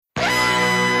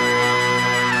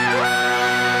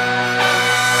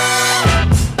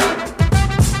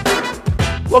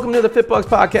Welcome to the FitBucks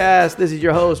Podcast. This is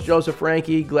your host, Joseph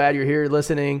Franke. Glad you're here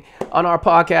listening. On our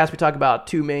podcast, we talk about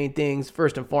two main things.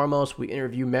 First and foremost, we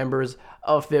interview members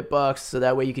of FitBucks, so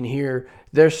that way you can hear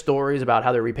their stories about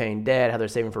how they're repaying debt, how they're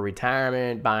saving for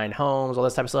retirement, buying homes, all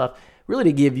this type of stuff, really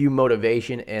to give you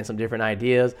motivation and some different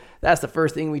ideas. That's the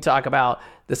first thing we talk about.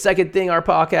 The second thing our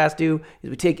podcasts do is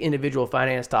we take individual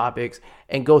finance topics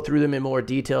and go through them in more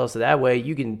detail, so that way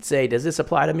you can say, does this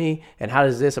apply to me, and how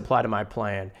does this apply to my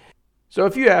plan? So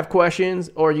if you have questions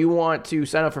or you want to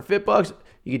sign up for FitBucks,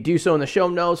 you can do so in the show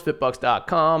notes,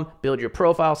 fitbucks.com. Build your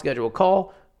profile, schedule a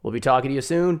call. We'll be talking to you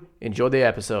soon. Enjoy the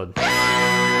episode.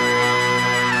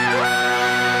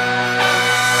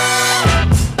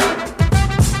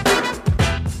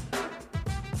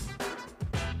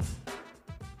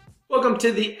 Welcome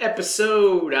to the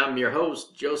episode. I'm your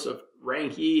host, Joseph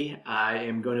Franke. I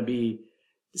am going to be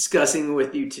discussing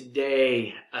with you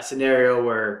today a scenario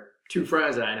where two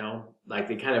friends that I know, like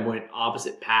they kind of went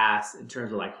opposite paths in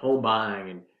terms of like home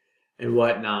buying and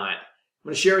whatnot. I'm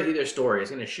going to share with you their story.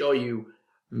 It's going to show you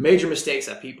major mistakes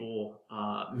that people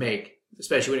make,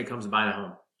 especially when it comes to buying a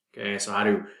home. Okay, so how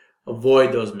to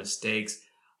avoid those mistakes.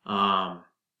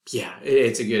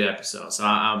 It's a good episode. So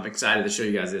I'm excited to show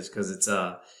you guys this because it's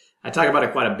I talk about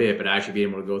it quite a bit, but actually being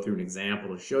able to go through an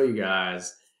example to show you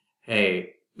guys,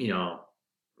 hey,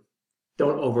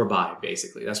 don't overbuy,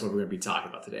 basically. That's what we're going to be talking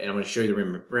about today. And I'm going to show you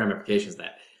the ramifications of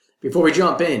that. Before we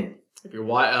jump in, if you're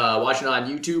watching on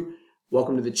YouTube,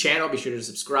 welcome to the channel. Be sure to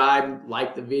subscribe,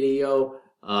 like the video,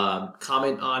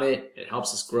 comment on it. It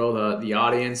helps us grow the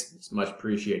audience. It's much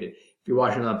appreciated. If you're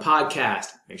watching on the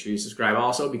podcast, make sure you subscribe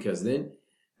also, because then,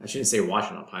 I shouldn't say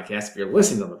watching on the podcast. If you're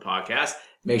listening on the podcast,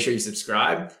 make sure you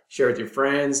subscribe, share with your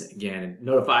friends. Again, it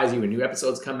notifies you when new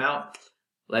episodes come out.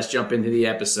 Let's jump into the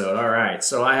episode. All right,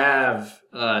 so I have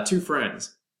two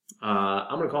friends.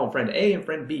 I'm going to call them friend A and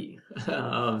friend B.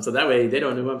 So that way they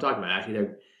don't know who I'm talking about. Actually,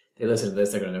 they listen to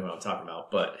this, they're going to know who I'm talking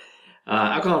about. But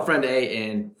I'll call them friend A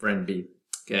and friend B,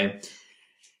 okay?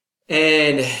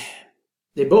 And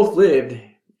they both lived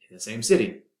in the same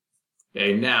city.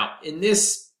 Okay, now, in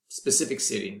this specific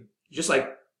city, just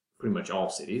like pretty much all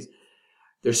cities,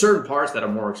 there's certain parts that are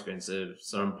more expensive,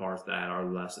 some parts that are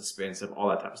less expensive, all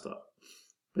that type of stuff.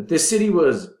 But this city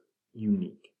was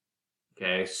unique,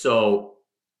 okay? So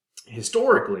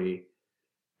historically,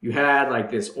 you had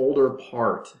like this older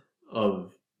part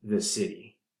of the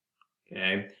city,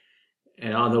 okay?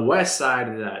 And on the west side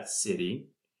of that city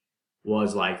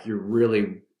was like your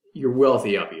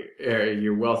wealthy area,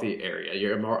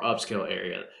 your more upscale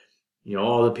area.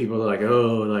 All the people are like,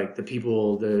 oh, like the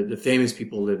people, the famous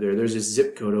people live there. There's this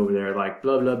zip code over there, like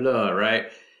blah, blah, blah, right?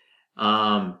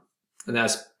 And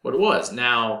that's what it was.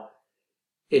 Now,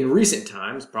 in recent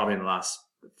times, probably in the last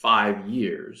 5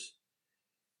 years,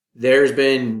 there's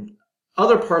been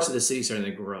other parts of the city starting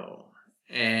to grow.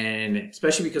 And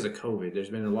especially because of COVID, there's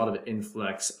been a lot of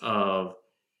influx of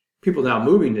people now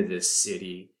moving to this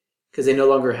city because they no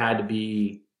longer had to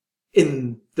be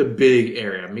in the big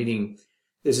area. Meaning,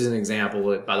 this is an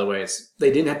example, by the way,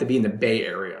 they didn't have to be in the Bay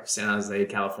Area, San Jose,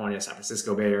 California, San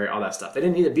Francisco Bay Area, all that stuff. They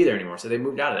didn't need to be there anymore, so they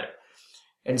moved out of there.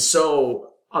 And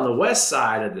so on the west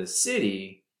side of the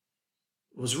city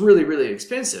was really, really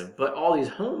expensive, but all these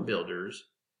home builders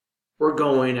were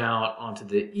going out onto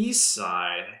the east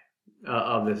side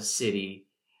of the city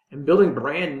and building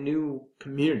brand new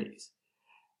communities.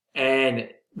 And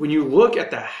when you look at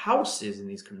the houses in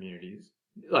these communities,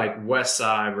 like west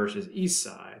side versus east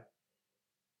side,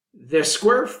 the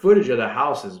square footage of the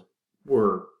houses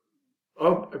were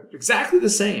exactly the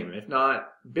same, if not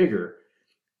bigger.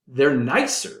 They're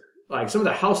nicer. Like some of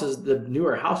the houses, the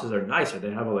newer houses are nicer.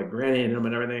 They have all the granite in them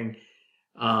and everything.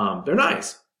 They're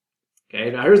nice.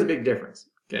 Okay, now here's the big difference.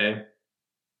 Okay,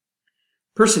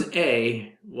 person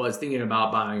A was thinking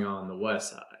about buying on the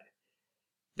west side.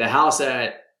 The house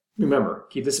remember,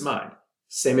 keep this in mind,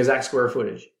 same exact square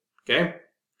footage. Okay,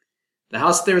 the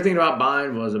house that they were thinking about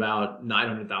buying was about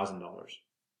 $900,000. All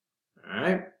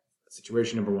right,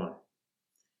 situation number one.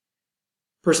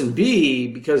 Person B,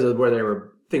 because of where they were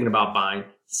thinking about buying,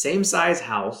 same size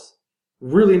house,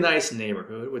 really nice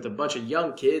neighborhood with a bunch of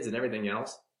young kids and everything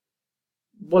else,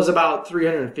 was about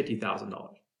 $350,000.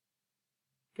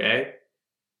 Okay,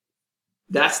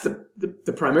 that's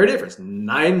the primary difference.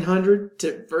 900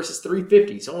 versus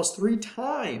 350. It's almost 3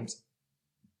 times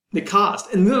the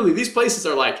cost. And literally, these places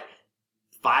are like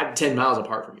 5 to 10 miles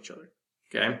apart from each other.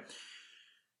 Okay,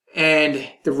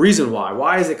 and the reason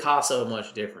why is the cost so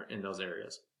much different in those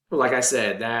areas? Well, like I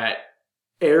said, that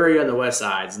area on the west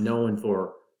side is known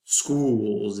for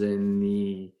schools and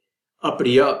the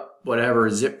uppity up whatever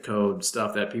zip code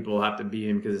stuff that people have to be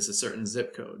in because it's a certain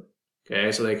zip code.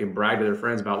 Okay, so they can brag to their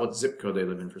friends about what zip code they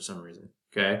live in for some reason.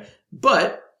 Okay,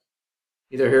 but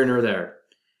neither here nor there.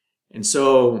 And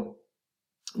so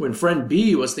when friend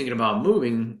B was thinking about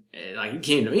moving, like he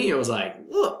came to me and was like,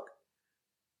 "Look,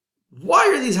 why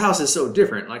are these houses so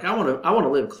different? Like I want to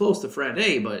live close to friend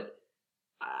A, but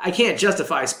I can't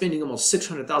justify spending almost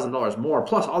 $600,000 more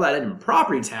plus all that in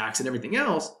property tax and everything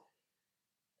else.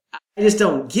 I just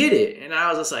don't get it." And I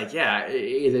was just like, "Yeah,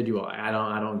 either do I.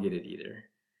 I don't get it either."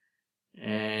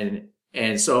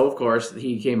 And so of course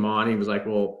he came on. He was like,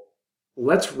 "Well,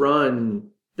 let's run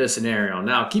the scenario."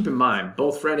 Now, keep in mind,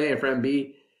 both friend A and friend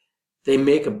B,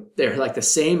 they're like the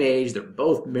same age. They're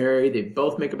both married. They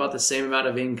both make about the same amount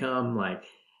of income. Like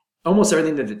almost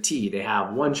everything to the T. They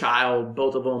have one child,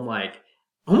 both of them, like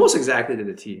almost exactly to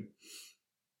the T.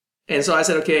 And so I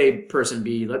said, "Okay, person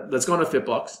B, let's go into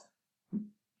FitBlocks.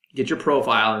 Get your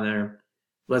profile in there.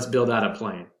 Let's build out a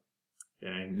plan."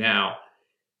 Okay, now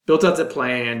built out the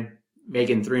plan,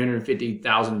 making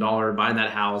 $350,000 buying that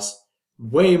house,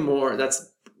 way more.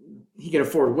 He can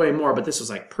afford way more, but this was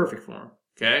like perfect for him.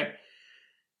 Okay,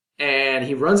 and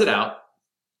he runs it out,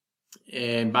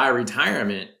 and by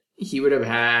retirement, he would have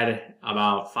had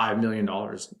about $5 million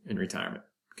in retirement.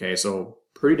 Okay, so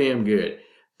pretty damn good.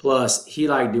 Plus, he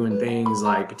liked doing things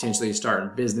like potentially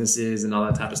starting businesses and all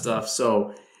that type of stuff.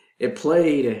 So it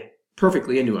played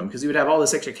perfectly into him because he would have all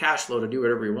this extra cash flow to do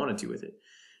whatever he wanted to with it.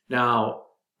 Now,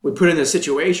 we put in the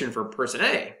situation for person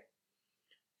A.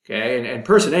 Okay, and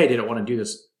person A didn't want to do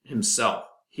this himself.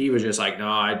 He was just like, "No,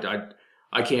 I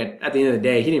can't." At the end of the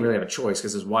day, he didn't really have a choice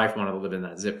because his wife wanted to live in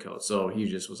that zip code. So he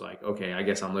just was like, "Okay, I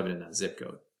guess I'm living in that zip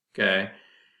code." Okay.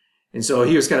 And so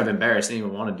he was kind of embarrassed and didn't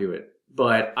even want to do it.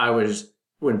 But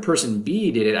when person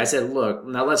B did it, I said, "Look,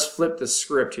 now let's flip the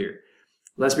script here.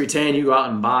 Let's pretend you go out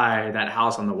and buy that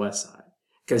house on the west side."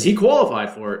 Because he qualified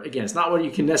for it. Again, it's not what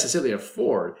you can necessarily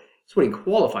afford. It's what he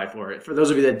qualified for it. For those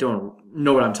of you that don't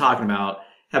know what I'm talking about,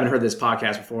 haven't heard this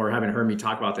podcast before, haven't heard me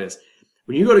talk about this,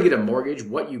 when you go to get a mortgage,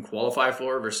 what you qualify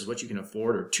for versus what you can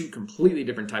afford are two completely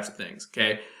different types of things.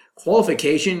 Okay,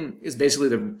 qualification is basically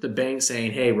the bank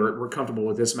saying, "Hey, we're comfortable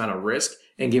with this amount of risk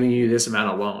and giving you this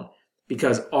amount of loan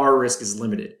because our risk is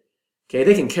limited." Okay,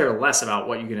 they can care less about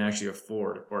what you can actually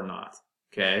afford or not.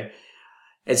 Okay,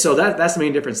 and so that's the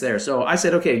main difference there. So I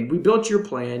said, "Okay, we built your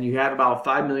plan. You have about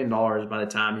 $5 million by the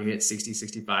time you hit 60,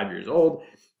 65 years old.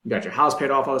 You got your house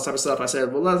paid off, all this type of stuff." I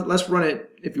said, "Well, let's run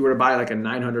it if you were to buy like a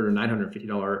 $900 or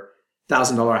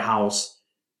 $950,000 house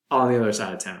on the other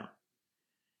side of town."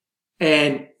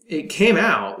 And it came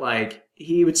out like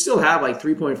he would still have like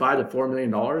 $3.5 to $4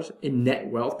 million in net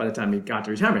wealth by the time he got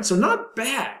to retirement. So not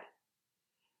bad.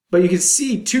 But you can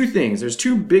see two things. There's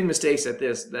two big mistakes that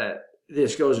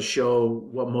this goes to show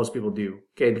what most people do,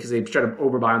 okay, because they try to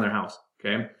overbuy on their house,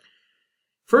 okay?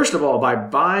 First of all, by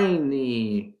buying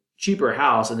the cheaper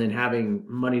house and then having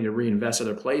money to reinvest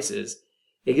other places,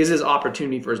 it gives his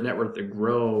opportunity for his net worth to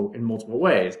grow in multiple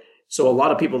ways. So a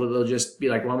lot of people, they'll just be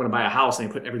like, "Well, I'm going to buy a house," and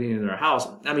they put everything in their house.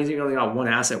 That means you only got one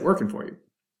asset working for you.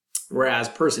 Whereas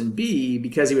person B,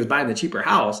 because he was buying the cheaper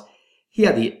house, he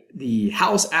had the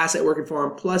house asset working for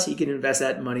him, plus he can invest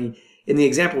that money. In the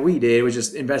example we did, it was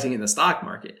just investing in the stock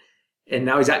market. And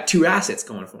now he's got two assets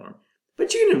going for him.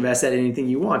 But you can invest that in anything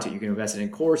you want to. You can invest it in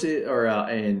courses or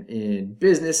in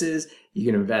businesses. You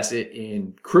can invest it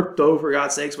in crypto, for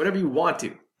God's sakes, whatever you want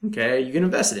to. Okay, you can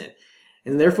invest it in.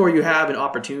 And therefore, you have an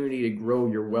opportunity to grow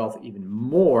your wealth even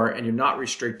more, and you're not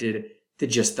restricted to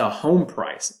just the home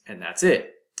price, and that's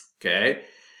it. Okay,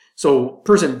 so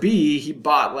person B, he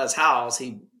bought less house.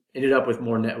 He ended up with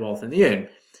more net wealth in the end.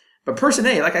 But person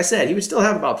A, like I said, he would still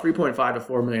have about $3.5 to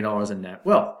 $4 million in net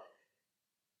wealth.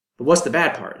 But what's the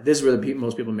bad part? This is where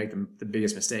most people make the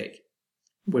biggest mistake.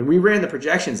 When we ran the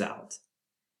projections out,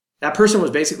 that person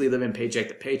was basically living paycheck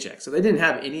to paycheck. So they didn't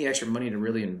have any extra money to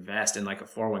really invest in like a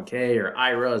 401k or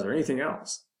IRAs or anything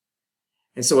else.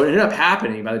 And so what ended up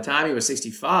happening by the time he was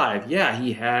 65, yeah,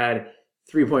 he had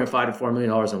 $3.5 to $4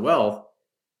 million in wealth,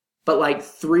 but like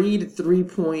 3 to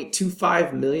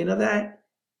 3.25 million of that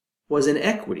was in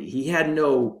equity. He had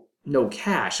no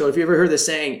cash. So if you ever heard the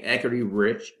saying equity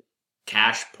rich,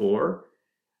 cash poor,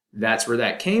 that's where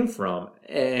that came from.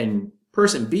 And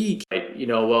person B,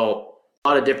 well, a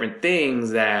lot of different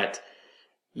things that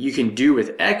you can do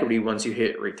with equity once you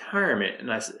hit retirement.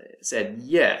 And I said,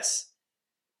 yes.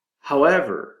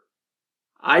 However,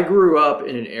 I grew up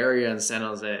in an area in San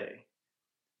Jose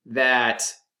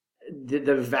that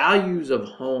the values of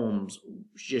homes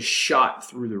just shot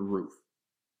through the roof.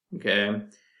 Okay.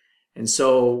 And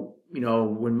so,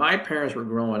 when my parents were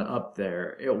growing up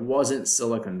there, it wasn't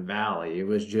Silicon Valley. It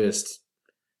was just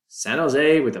San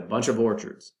Jose with a bunch of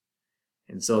orchards.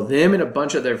 And so them and a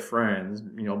bunch of their friends,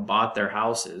 bought their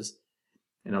houses.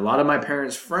 And a lot of my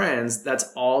parents' friends,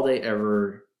 that's all they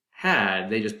ever had.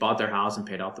 They just bought their house and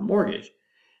paid off the mortgage.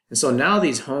 And so now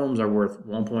these homes are worth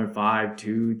 $1.5,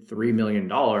 $2, $3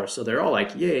 million. So they're all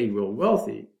like, yay, we're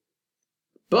wealthy.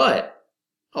 But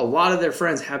a lot of their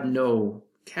friends have no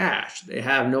cash. They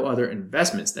have no other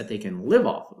investments that they can live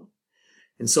off of.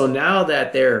 And so now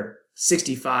that they're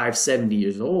 65, 70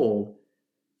 years old,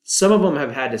 some of them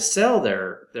have had to sell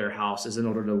their houses in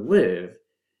order to live.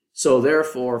 So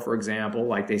therefore, for example,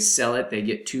 like they sell it, they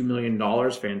get $2 million,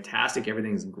 fantastic,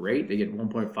 everything's great. They get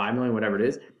 1.5 million, whatever it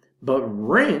is. But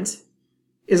rent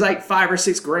is like $5 or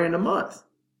 $6 grand a month.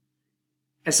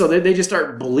 And so they just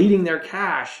start bleeding their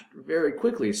cash very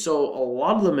quickly. So a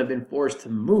lot of them have been forced to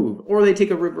move, or they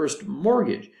take a reversed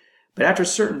mortgage. But after a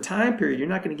certain time period, you're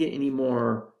not going to get any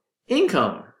more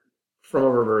income from a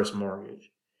reverse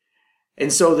mortgage.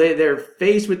 And so they're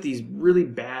faced with these really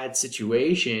bad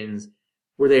situations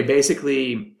where they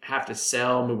basically have to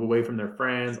sell, move away from their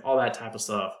friends, all that type of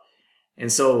stuff.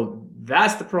 And so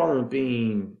that's the problem with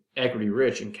being equity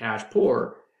rich and cash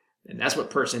poor. And that's what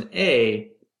person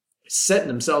A is setting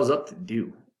themselves up to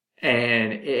do.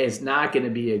 And it's not going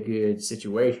to be a good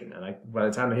situation. And like by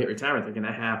the time they hit retirement, they're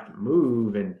going to have to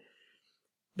move. And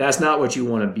that's not what you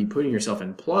want to be putting yourself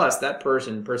in. Plus, that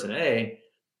person A,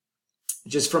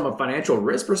 just from a financial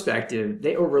risk perspective,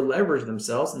 they over leverage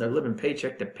themselves and they're living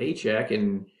paycheck to paycheck.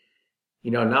 And,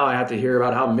 now I have to hear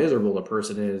about how miserable a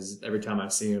person is every time I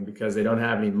see them because they don't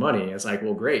have any money. It's like,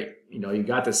 well, great. You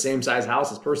got the same size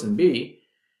house as person B,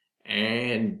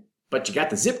 but you got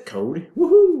the zip code.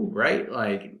 Woohoo, right?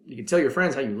 Like you can tell your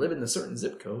friends how you live in a certain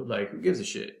zip code. Like who gives a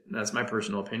shit? That's my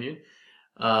personal opinion.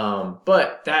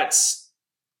 But that's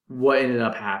what ended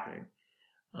up happening.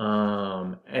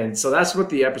 And so that's what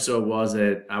the episode was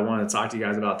that I wanted to talk to you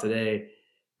guys about today.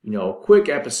 Quick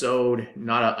episode,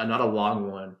 not a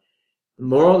long one. The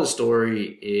moral of the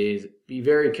story is be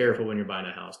very careful when you're buying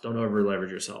a house. Don't over leverage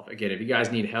yourself. Again, if you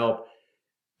guys need help,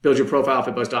 build your profile,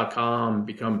 fitbuzz.com,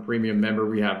 become a premium member.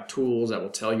 We have tools that will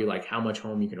tell you like how much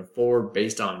home you can afford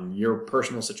based on your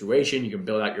personal situation. You can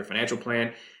build out your financial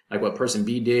plan like what person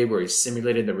B did where he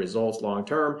simulated the results long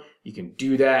term. You can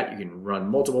do that. You can run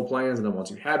multiple plans. And then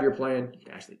once you have your plan, you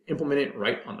can actually implement it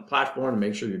right on the platform and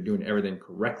make sure you're doing everything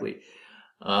correctly.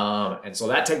 And so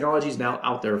that technology is now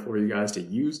out there for you guys to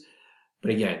use. But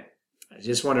again, I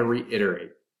just want to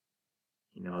reiterate,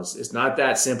 it's not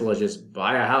that simple as just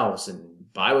buy a house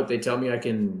and buy what they tell me I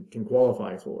can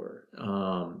qualify for.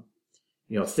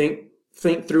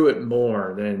 Think through it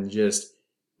more than just,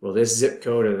 well, this zip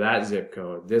code or that zip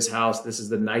code, this house, this is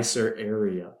the nicer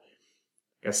area.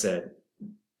 Like I said,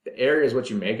 the area is what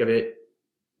you make of it.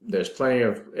 There's plenty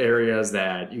of areas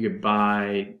that you could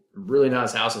buy really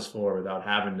nice houses for without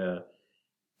having to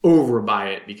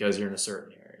overbuy it because you're in a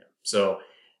certain area. So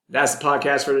that's the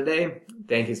podcast for today.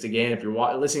 Thanks again. If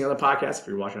you're listening on the podcast, if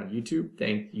you're watching on YouTube,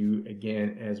 thank you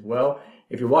again as well.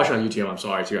 If you're watching on YouTube, I'm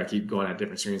sorry too. I keep going at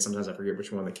different screens. Sometimes I forget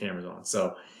which one the camera's on.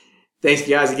 So thanks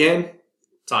guys again.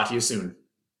 Talk to you soon.